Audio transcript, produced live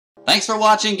Thanks for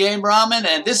watching GameBrahman,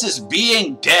 and this is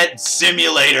Being Dead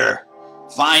Simulator.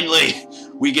 Finally,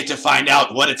 we get to find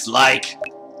out what it's like.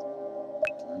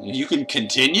 You can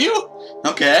continue?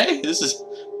 Okay,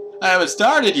 I haven't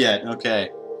started yet.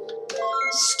 Okay.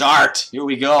 Start. Here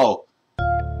we go.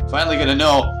 Finally gonna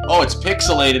know. Oh, it's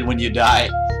pixelated when you die.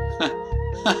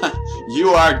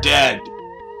 You are dead.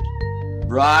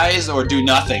 Rise or do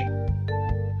nothing.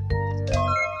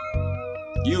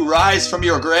 You rise from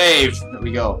your grave. There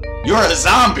we go. You're a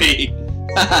zombie.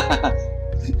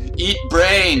 Eat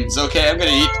brains. Okay, I'm gonna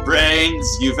eat brains.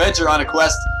 You venture on a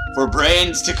quest for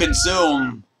brains to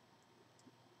consume.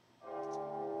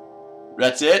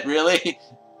 That's it? Really?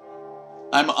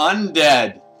 I'm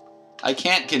undead. I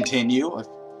can't continue.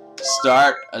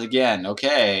 Start again.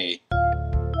 Okay.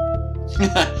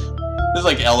 This is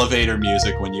like elevator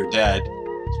music when you're dead.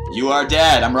 You are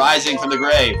dead. I'm rising from the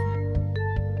grave.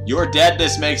 Your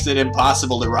deadness makes it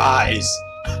impossible to rise.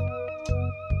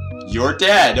 You're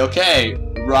dead. Okay.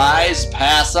 Rise,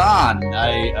 pass on.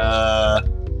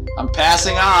 I'm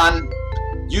passing on.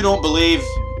 You don't believe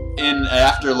in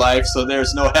afterlife, so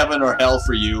there's no heaven or hell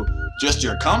for you. Just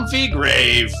your comfy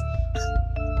grave.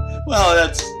 Well,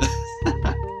 that's...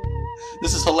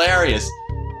 This is hilarious.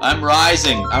 I'm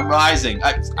rising. I'm rising.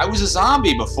 I was a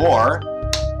zombie before.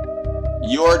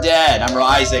 You're dead. I'm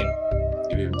rising.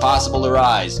 It's impossible to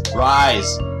rise.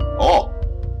 Rise. Oh.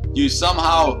 You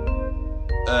somehow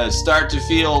start to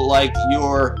feel like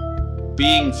you're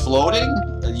being floating?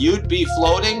 You'd be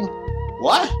floating?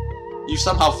 What? You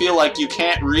somehow feel like you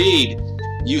can't read.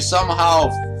 You somehow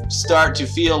start to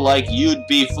feel like you'd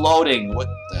be floating. What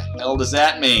the hell does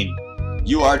that mean?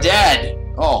 You are dead.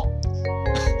 Oh.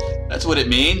 That's what it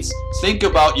means. Think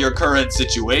about your current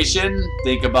situation.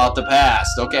 Think about the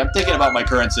past. Okay, I'm thinking about my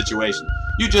current situation.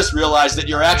 You just realized that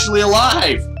you're actually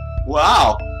alive.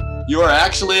 Wow. You're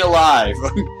actually alive.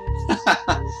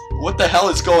 What the hell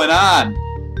is going on?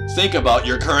 Think about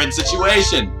your current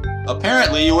situation.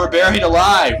 Apparently you were buried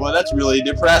alive. Well, that's really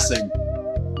depressing.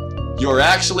 You're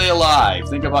actually alive.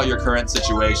 Think about your current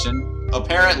situation.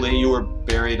 Apparently you were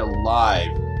buried alive.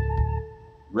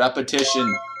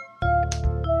 Repetition.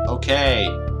 Okay.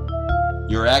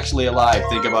 You're actually alive.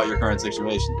 Think about your current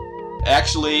situation.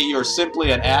 Actually, you're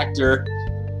simply an actor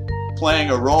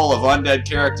playing a role of undead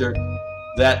character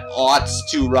that oughts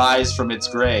to rise from its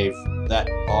grave. That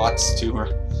oughts to...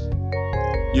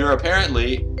 You're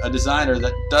apparently a designer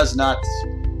that does not...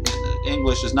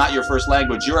 English is not your first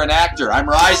language. You're an actor. I'm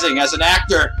rising as an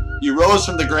actor. You rose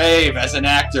from the grave as an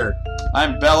actor.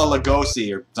 I'm Bela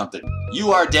Lugosi or something.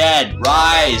 You are dead.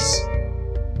 Rise.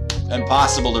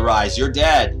 Impossible to rise. You're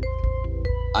dead.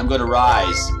 I'm gonna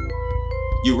rise.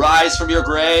 You rise from your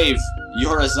grave.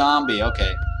 You're a zombie.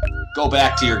 Okay. Go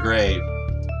back to your grave.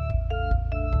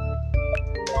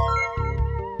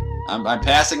 I'm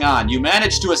passing on. You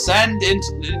managed to ascend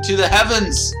into the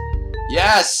heavens.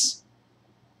 Yes.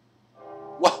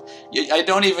 Well, I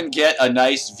don't even get a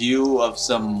nice view of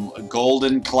some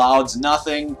golden clouds.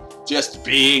 Nothing. Just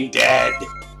being dead.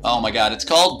 Oh my god, it's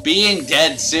called Being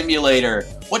Dead Simulator.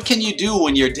 What can you do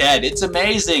when you're dead? It's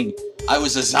amazing. I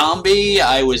was a zombie.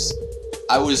 I was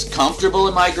comfortable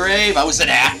in my grave. I was an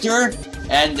actor.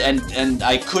 And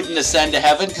I couldn't ascend to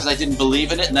heaven because I didn't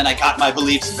believe in it, and then I got my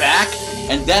beliefs back,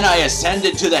 and then I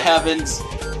ascended to the heavens,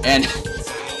 and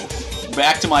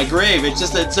back to my grave. It's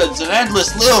an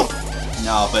endless loop.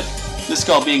 No, but this is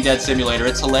called Being Dead Simulator.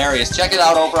 It's hilarious. Check it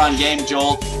out over on Game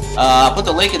Jolt. Put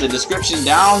the link in the description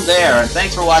down there. And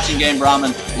thanks for watching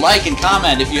GameBrahman. Like and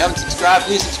comment. If you haven't subscribed,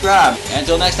 please subscribe.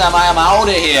 Until next time, I am out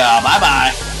of here.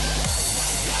 Bye-bye.